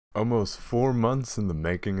Almost 4 months in the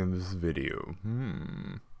making of this video.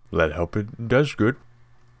 Let's hope it does good.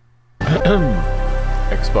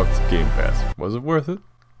 Xbox Game Pass. Was it worth it?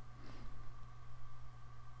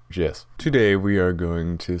 Yes. Today we are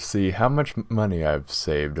going to see how much money I've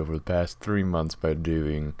saved over the past 3 months by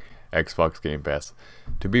doing Xbox Game Pass.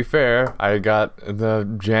 To be fair, I got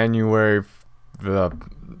the January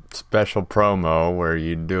special promo where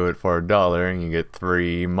you do it for $1 and you get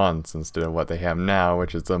 3 months instead of what they have now,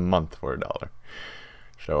 which is a month for $1.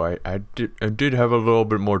 So I did have a little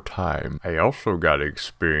bit more time. I also got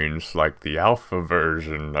experience like the alpha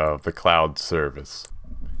version of the cloud service.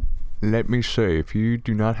 Let me say, if you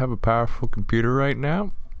do not have a powerful computer right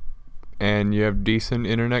now and you have decent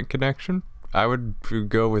internet connection, I would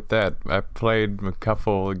go with that. I played a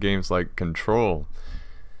couple of games like Control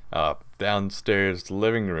downstairs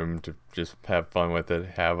living room to just have fun with it,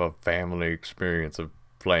 have a family experience of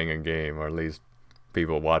playing a game, or at least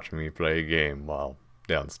people watching me play a game while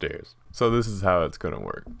downstairs. So this is how it's gonna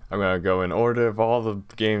work. I'm gonna go in order of all the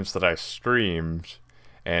games that I streamed,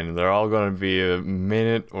 and they're all gonna be a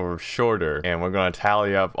minute or shorter, and we're gonna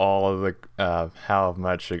tally up all of the how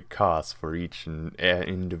much it costs for each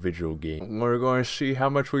individual game. We're going to see how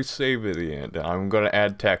much we save at the end. I'm gonna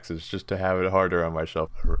add taxes just to have it harder on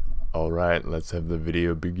myself. Alright, let's have the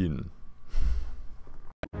video begin.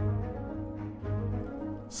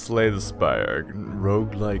 Slay the Spire,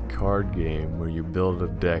 roguelike card game where you build a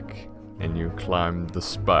deck and you climb the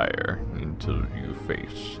spire until you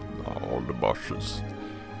face all the bosses.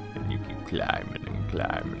 And you keep climbing and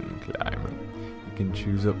climbing and climbing. You can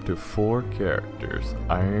choose up to 4 characters.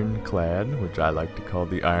 Ironclad, which I like to call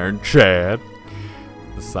the Iron Chad.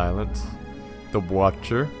 The Silence. The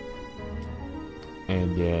Watcher.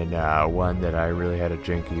 And then one that I really had a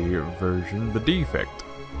janky version, the Defect.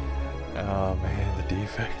 Oh man, the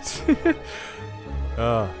Defect.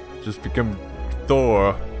 Just become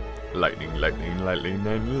Thor. Lightning, lightning, lightning,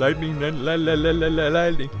 and lightning, and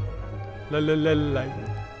lightning.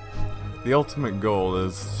 Lightning. The ultimate goal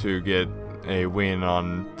is to get a win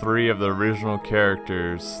on 3 of the original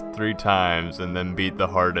characters 3 times and then beat the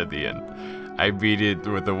heart at the end. I beat it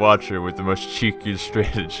with the Watcher with the most cheeky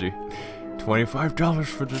strategy. $25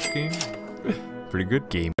 for this game? Pretty good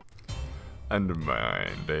game.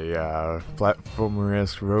 UnderMine, a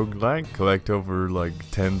platformer-esque roguelike. Collect over like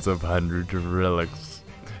tens of hundreds of relics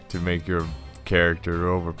to make your character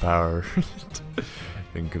overpowered.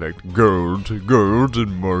 Then collect gold,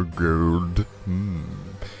 and more gold.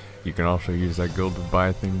 You can also use that gold to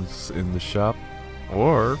buy things in the shop.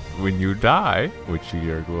 Or, when you die, which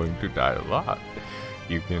you are going to die a lot,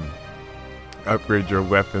 you can upgrade your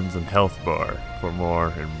weapons and health bar for more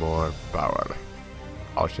and more power.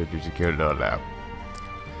 Also, you can kill it all out.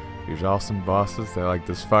 There's awesome bosses that like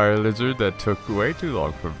this fire lizard that took way too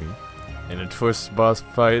long for me. And a twist boss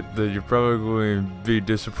fight that you're probably going to be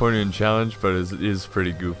disappointed and challenged, but is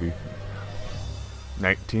pretty goofy.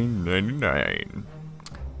 $19.99.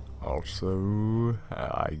 Also,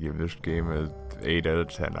 I give this game an 8 out of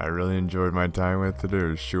 10. I really enjoyed my time with it. It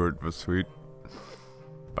was short but sweet.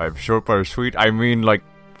 By short but sweet, I mean like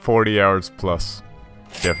 40 hours plus.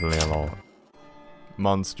 Definitely a lot.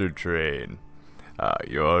 Monster Train.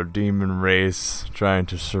 You're a demon race trying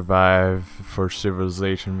to survive for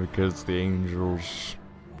civilization because the angels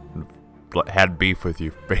had beef with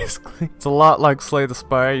you, basically. It's a lot like Slay the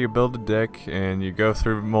Spire. You build a deck and you go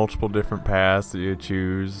through multiple different paths that you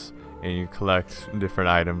choose, and you collect different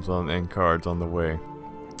items and cards on the way.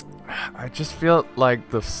 I just feel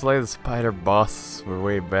like the Slay the Spider bosses were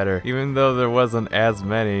way better. Even though there wasn't as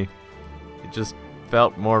many, it just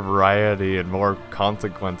felt more variety and more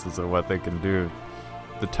consequences of what they can do.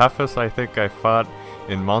 The toughest I think I fought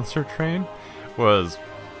in Monster Train was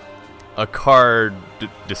a card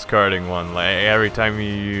discarding one. Like every time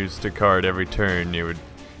you used a card every turn, you would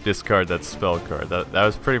discard that spell card. That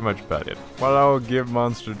was pretty much about it. While I will give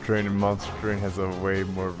Monster Train, and Monster Train has a way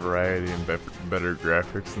more variety and better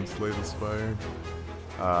graphics than Slay the Spire.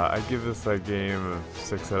 I give this a game of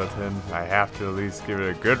 6 out of 10. I have to at least give it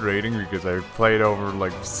a good rating because I played over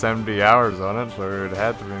like 70 hours on it, so it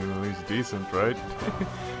had to be at least decent, right?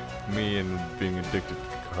 Me and being addicted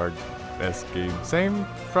to card-esque games. Same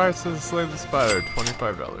price as Slay the Spire,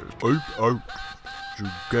 $25. Ape. It's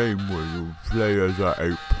a game where you play as an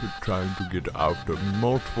ape trying to get out of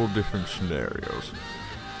multiple different scenarios.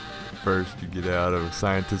 First you get out of a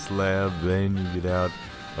scientist lab, then you get out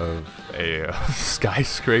of a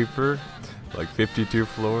skyscraper, like 52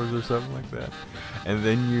 floors or something like that. And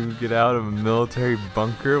then you get out of a military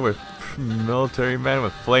bunker with military men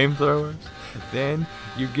with flamethrowers. Then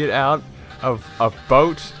you get out of a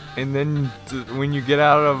boat, and then when you get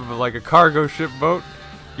out of like a cargo ship boat,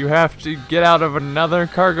 you have to get out of another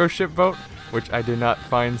cargo ship boat, which I did not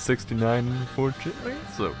find 69, unfortunately,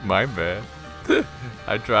 so my bad.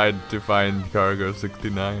 I tried to find cargo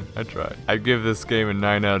 69. I tried. I give this game a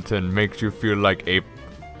 9 out of 10. Makes you feel like ape.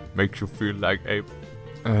 Makes you feel like ape.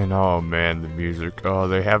 And oh man, the music. Oh,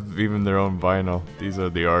 they have even their own vinyl. These are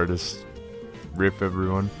the artists. Rip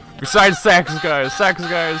everyone. Besides Sax Guy. Sax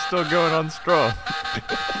Guy is still going on strong.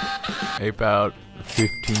 Ape out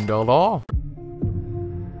 $15.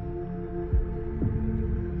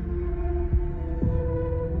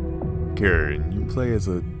 Carrion, you play as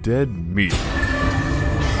a dead meat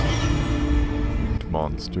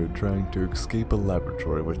monster trying to escape a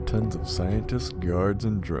laboratory with tons of scientists, guards,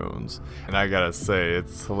 and drones. And I gotta say,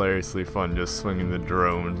 it's hilariously fun just swinging the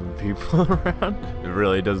drones and people around. It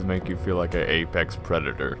really does make you feel like an apex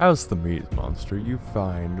predator. As the meat monster, you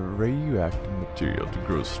find radioactive material to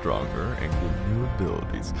grow stronger and get new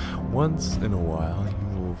abilities. Once in a while,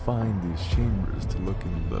 you will find these chambers to look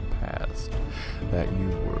into the past that you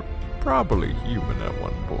were probably human at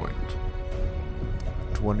one point.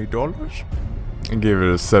 $20? I gave it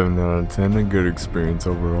a 7 out of 10, a good experience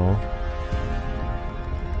overall.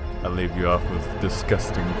 I'll leave you off with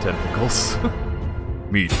disgusting tentacles.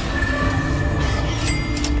 Meat.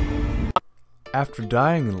 After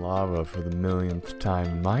dying in lava for the millionth time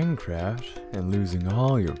in Minecraft, and losing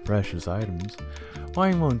all your precious items,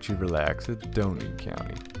 why won't you relax at Donut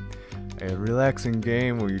County? A relaxing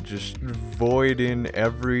game where you just void in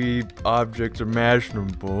every object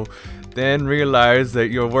imaginable, then realize that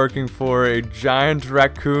you're working for a giant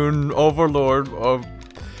raccoon overlord of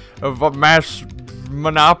a mass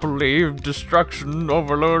monopoly, destruction,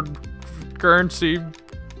 overlord, currency,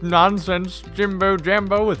 nonsense, Jimbo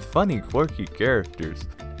Jambo with funny, quirky characters.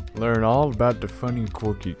 Learn all about the funny,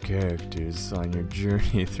 quirky characters on your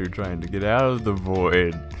journey through trying to get out of the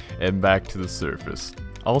void and back to the surface.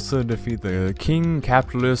 Also defeat the king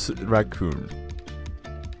capitalist raccoon.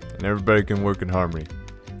 And everybody can work in harmony.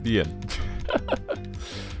 The end.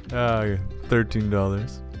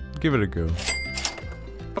 $13. Give it a go.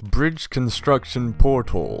 Bridge Construction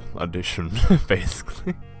Portal Edition,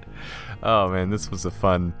 basically. Oh man, this was a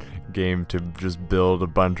fun game to just build a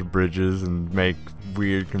bunch of bridges and make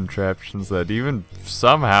weird contraptions that even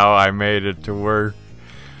somehow I made it to work,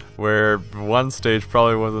 where one stage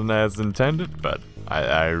probably wasn't as intended, but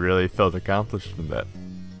I really felt accomplished in that.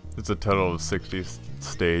 It's a total of 60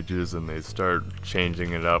 stages, and they start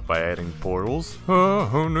changing it up by adding portals. Oh,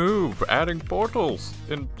 who knew? Adding portals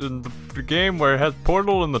in the game where it has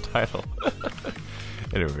portal in the title.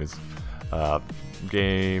 Anyways,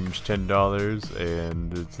 game's $10,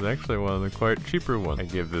 and it's actually one of the quite cheaper ones. I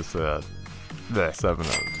give this a 7 out of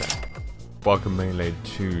 10. Guacamelee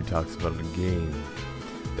 2 talks about a game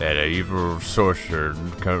that an evil sorcerer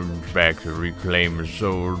comes back to reclaim his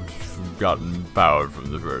soul's forgotten power from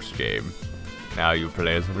the first game. Now you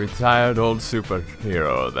play as a retired old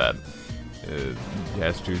superhero that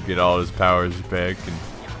has to get all his powers back,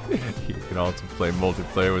 and he can also play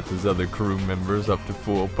multiplayer with his other crew members up to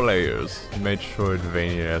 4 players. A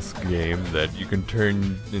Metroidvania-esque game that you can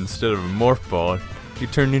turn, instead of a morph ball, you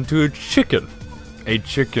turn into a chicken. A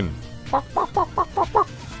chicken.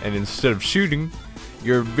 And instead of shooting,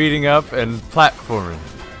 you're beating up and platforming.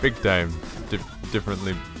 Big time.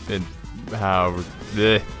 Differently in how...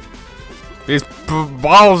 Bleh. These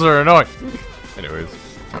balls are annoying! Anyways.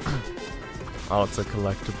 Lots of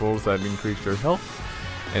collectibles that increase your health.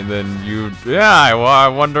 And then you... Yeah, well, I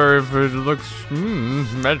wonder if it looks...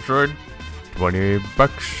 Metroid.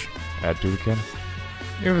 $28. Add to the canon.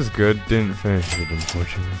 It was good. Didn't finish it,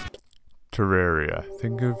 unfortunately. Terraria.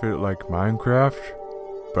 Think of it like Minecraft,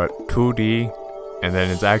 but 2D. And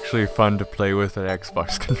then it's actually fun to play with an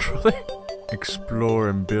Xbox controller. Explore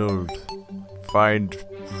and build. Find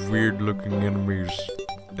weird looking enemies.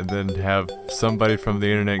 And then have somebody from the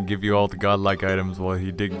internet give you all the godlike items while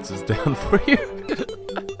he digs this down for you.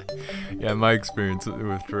 Yeah, my experience with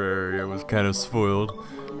Terraria was kind of spoiled.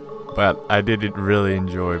 But I did really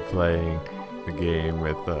enjoy playing the game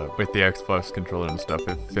with the Xbox controller and stuff.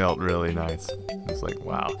 It felt really nice. It's like,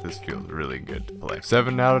 wow, this feels really good to play.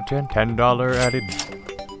 7 out of 10, $10 added.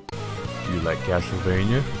 Do you like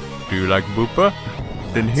Castlevania? Do you like Boopa?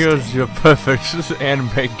 Then here's your perfect anime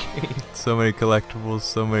game. So many collectibles,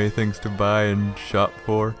 so many things to buy and shop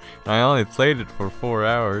for. I only played it for 4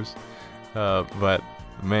 hours, but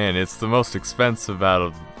man, it's the most expensive out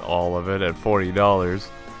of all of it at $40.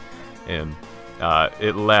 And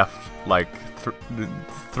it left like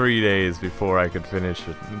 3 days before I could finish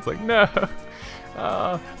it. And it's like, no,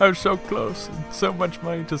 I was so close, and so much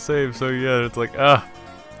money to save. So yeah, it's like at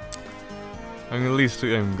least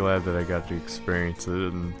I'm glad that I got to experience it.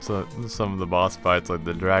 And so, some of the boss fights, like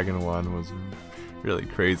the dragon one, was really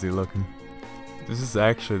crazy looking. This is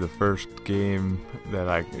actually the first game that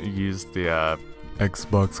I used the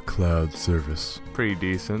Xbox Cloud service. Pretty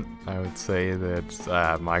decent. I would say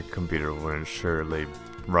that my computer wouldn't surely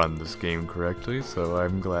run this game correctly, so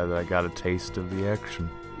I'm glad that I got a taste of the action.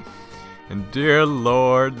 And dear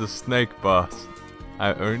lord, the snake boss.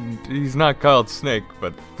 He's not called Snake,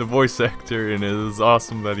 but the voice actor in it is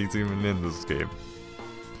awesome that he's even in this game.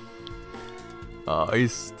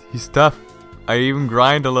 He's tough. I even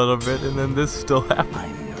grind a little bit, and then this still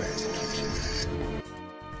happens.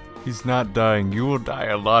 He's not dying. You will die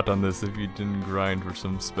a lot on this if you didn't grind for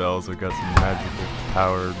some spells or got some magical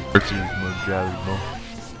powered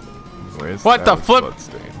Anyways, what the flip?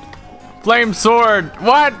 Bloodstained. Flame sword!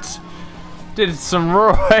 What? Did some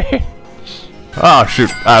Roy? Oh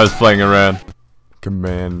shoot, I was playing around.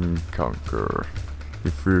 Command and conquer.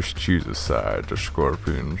 You first choose a side, the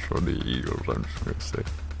scorpions or the eagles, I'm just gonna say.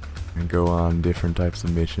 And go on different types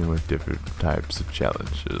of missions with different types of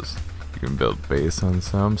challenges. You can build base on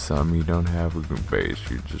some you don't have a good base.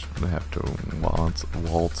 You just have to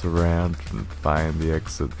waltz around and find the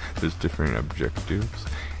exit. There's different objectives.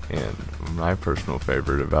 And my personal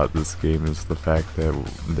favorite about this game is the fact that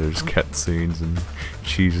there's cutscenes and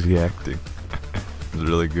cheesy acting. It's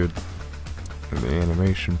really good. And the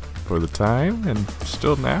animation for the time, and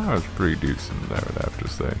still now, is pretty decent, I would have to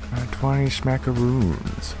say. 20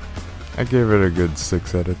 smackaroons. I gave it a good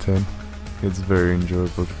 6 out of 10. It's very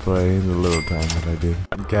enjoyable to play in the little time that I did.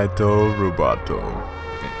 Gato Roboto.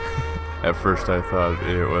 At first I thought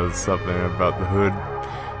it was something about the hood.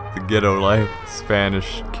 The ghetto life.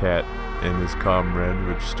 Spanish cat and his comrade,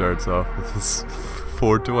 which starts off with his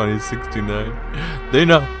 42069. They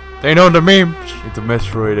know the meme. It's a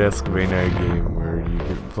Metroid-esque game where you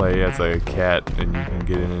can play as a cat and you can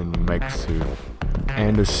get in a mech suit.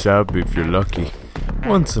 And a sub if you're lucky.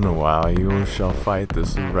 Once in a while you shall fight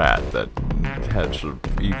this rat that has an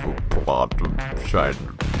evil plot of trying to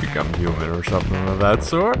become human or something of that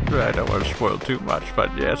sort. I don't want to spoil too much,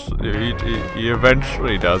 but yes, he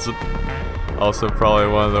eventually does it. Also probably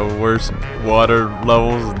one of the worst water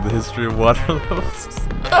levels in the history of water levels.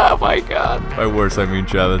 Oh my god! By worst I mean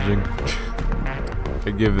challenging. I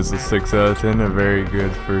give this a 6 out of 10, a very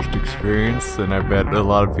good first experience, and I bet a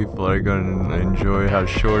lot of people are going to enjoy how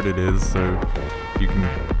short it is, so you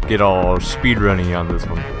can get all speedrunning on this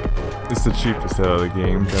one. It's the cheapest out of the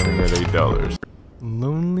game, coming at $8.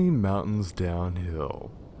 Lonely Mountains Downhill.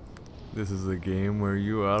 This is a game where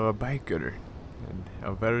you are a biker. And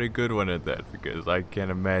a very good one at that, because I can't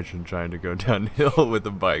imagine trying to go downhill with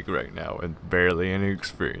a bike right now and barely any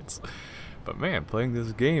experience. But man, playing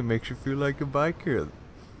this game makes you feel like a biker.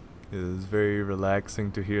 It is very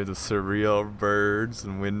relaxing to hear the surreal birds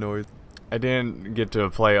and wind noise. I didn't get to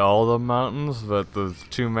play all the mountains, but the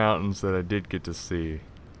 2 mountains that I did get to see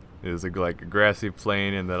is like a grassy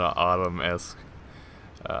plain and then an autumn-esque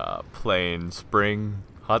plain,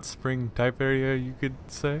 hot spring type area, you could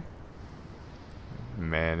say.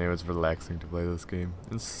 Man, it was relaxing to play this game.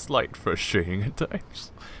 It's slight frustrating at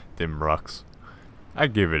times. Them rocks. I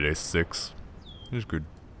give it a 6. It was good.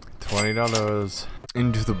 $20.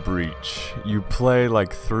 Into the Breach. You play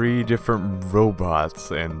like 3 different robots,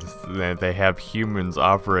 and they have humans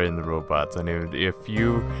operating the robots. And if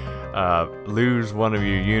you lose one of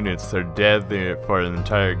your units, they're dead for an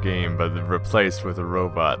entire game, but they're replaced with a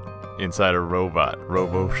robot inside a robot.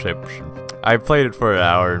 Roboception. I played it for 1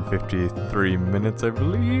 hour and 53 minutes, I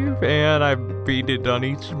believe, and I beat it on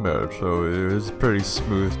each mode, so it was a pretty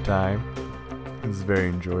smooth time. It was very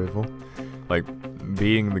enjoyable. Like,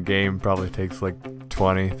 beating the game probably takes like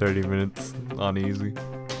 20-30 minutes on easy.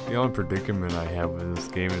 The only predicament I have with this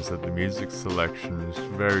game is that the music selection is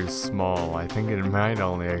very small. I think it might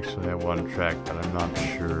only actually have 1 track, but I'm not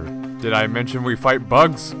sure. Did I mention we fight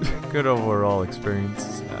bugs? Good overall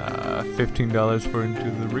experience. $15 for Into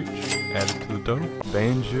the Breach, added to the total.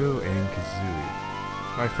 Banjo and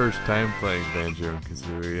Kazooie. My first time playing Banjo and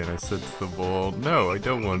Kazooie, and I said to the mole, no, I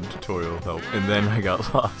don't want tutorial help. And then I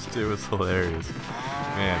got lost. It was hilarious.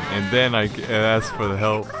 Man, and then I asked for the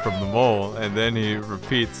help from the mole, and then he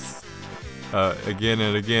repeats again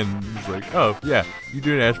and again. He's like, oh, yeah, you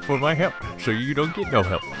didn't ask for my help, so you don't get no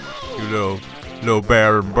help. You little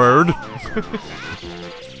barren bird.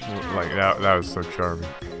 Like, that was so charming.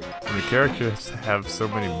 And the characters have so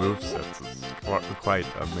many movesets, it's quite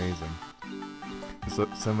amazing.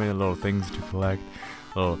 So many little things to collect,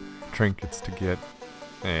 little trinkets to get.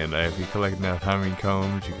 And if you collect enough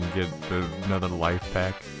honeycombs, you can get another life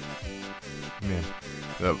pack. Man,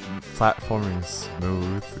 the platforming is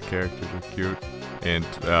smooth, the characters are cute, and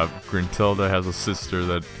Grintilda has a sister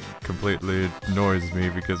that completely annoys me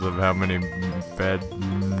because of how many bad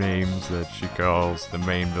names that she calls the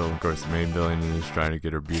main villain. Of course, the main villain is trying to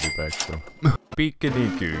get her beauty back, so.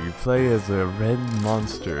 Pikuniku, you play as a red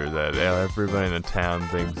monster that everybody in the town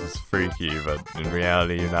thinks is freaky, but in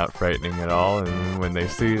reality you're not frightening at all, and when they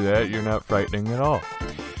see that, you're not frightening at all.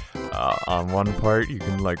 On one part, you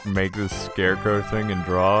can like make this scarecrow thing and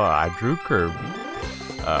draw. I drew Kirby.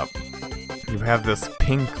 You have this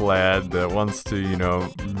pink lad that wants to, you know,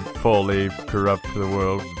 fully corrupt the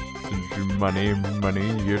world. Money,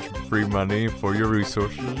 you get free money for your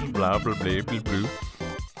resources, blah blah blah blah blah.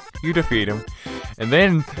 You defeat him, and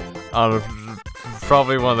then on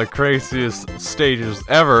probably one of the craziest stages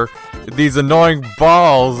ever, these annoying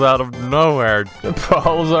balls out of nowhere. The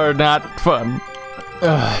balls are not fun.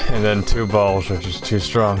 And then 2 balls are just too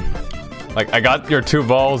strong. Like, I got your 2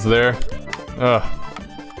 balls there. Oh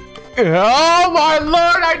my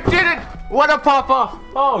lord, I did it! What a pop-off!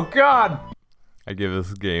 Oh god! I give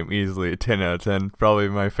this game easily a 10 out of 10. Probably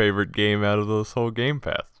my favorite game out of this whole Game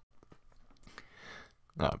Pass.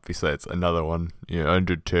 Besides another one, you know,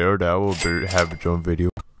 Undertale, that will have its own video.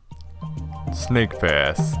 Snake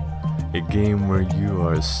Pass. A game where you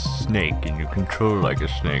are a snake and you control like a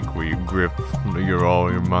snake, where you grip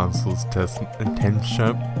all your muscles tense.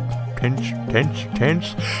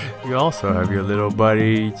 You also have your little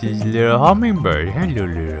buddy, this little hummingbird. Hello,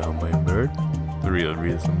 little hummingbird. The real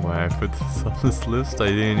reason why I put this on this list, I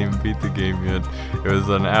didn't even beat the game yet. It was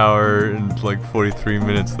an hour and like 43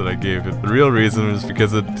 minutes that I gave it. The real reason was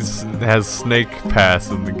because it has Snake Pass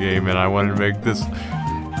in the game, and I wanted to make this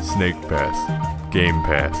Snake Pass, Game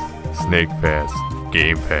Pass. Snake Pass,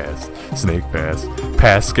 Game Pass, Snake Pass,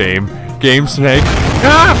 Pass Game, Game Snake.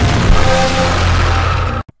 Ah!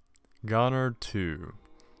 Goner 2.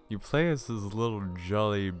 You play as this little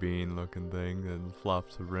jelly bean looking thing that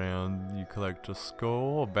flops around. You collect a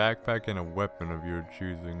skull, a backpack, and a weapon of your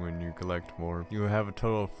choosing when you collect more. You have a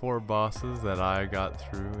total of 4 bosses that I got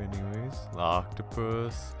through anyways. The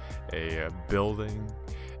octopus, a building,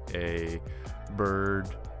 a bird,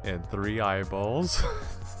 and 3 eyeballs.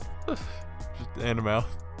 And a mouth.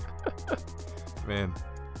 Man,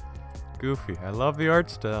 goofy. I love the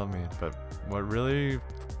art style, man, but what really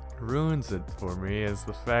ruins it for me is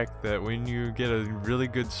the fact that when you get a really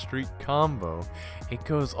good streak combo, it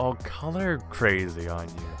goes all color crazy on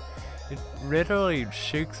you. It literally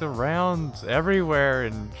shakes around everywhere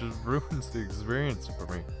and just ruins the experience for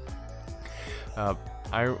me.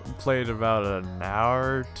 I played about an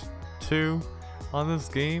hour or 2 on this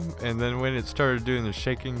game, and then when it started doing the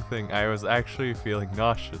shaking thing, I was actually feeling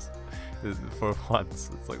nauseous for once.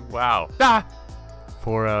 It's like, wow. Ah!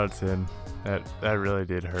 4 out of 10. That really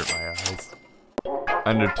did hurt my eyes.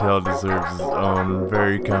 Undertale deserves its own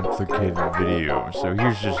very complicated video, so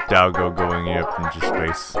here's just DOGGO going up into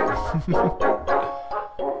space.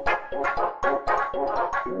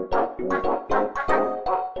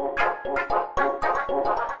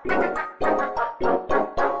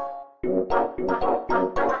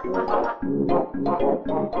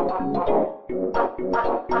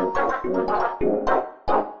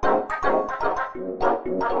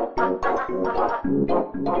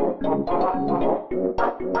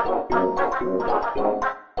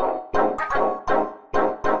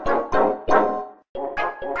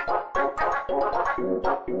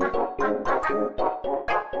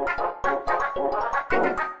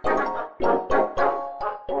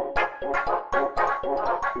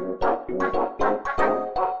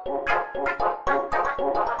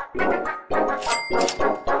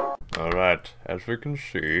 Alright, as we can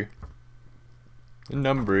see, the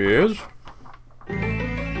number is...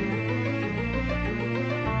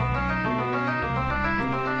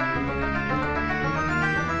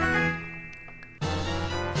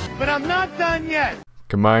 But I'm not done yet!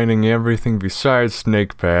 Combining everything besides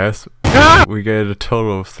Snake Pass, we get a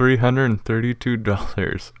total of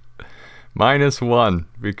 $332. Minus 1,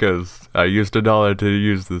 because I used $1 to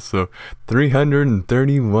use this, so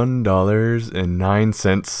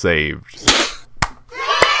 $331.09 saved.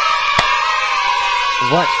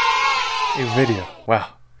 What a video. Wow.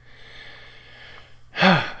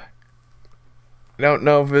 Don't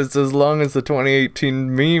know if it's as long as the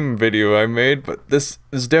 2018 meme video I made, but this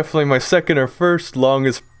is definitely my second or first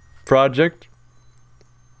longest project.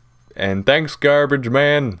 And thanks, Garbage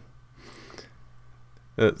Man.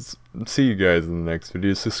 See you guys in the next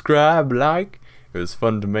video. Subscribe, like. It was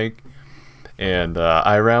fun to make. And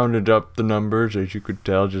I rounded up the numbers, as you could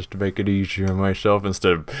tell, just to make it easier on myself,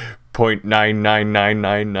 instead of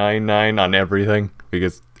 0.999999 on everything,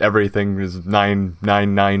 because everything is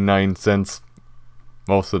 9999 cents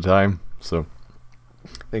most of the time. So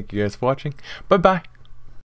thank you guys for watching. Bye bye.